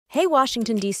Hey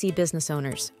Washington, D.C. business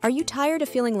owners, are you tired of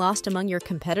feeling lost among your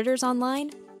competitors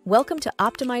online? Welcome to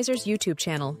Optymizer's YouTube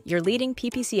channel, your leading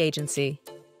PPC agency.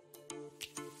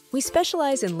 We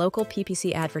specialize in local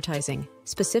PPC advertising,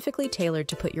 specifically tailored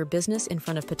to put your business in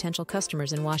front of potential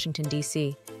customers in Washington,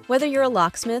 D.C. Whether you're a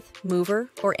locksmith, mover,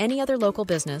 or any other local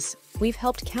business, we've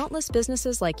helped countless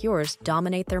businesses like yours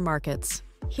dominate their markets.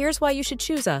 Here's why you should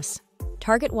choose us.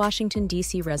 Target Washington,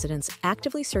 D.C. residents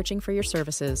actively searching for your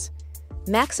services.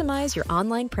 Maximize your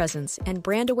online presence and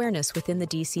brand awareness within the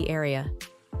D.C. area.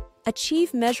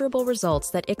 Achieve measurable results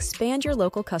that expand your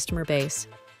local customer base.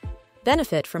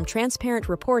 Benefit from transparent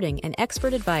reporting and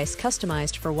expert advice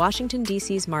customized for Washington,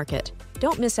 D.C.'s market.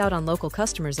 Don't miss out on local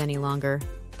customers any longer.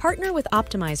 Partner with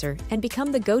Optymizer and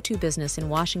become the go-to business in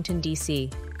Washington, D.C.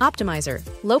 Optymizer,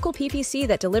 local PPC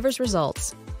that delivers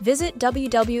results. Visit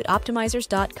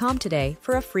www.optymizers.com today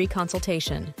for a free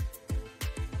consultation.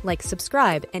 Like,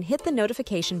 subscribe, and hit the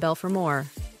notification bell for more.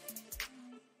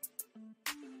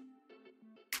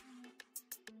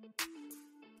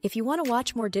 If you want to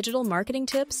watch more digital marketing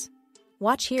tips,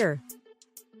 watch here.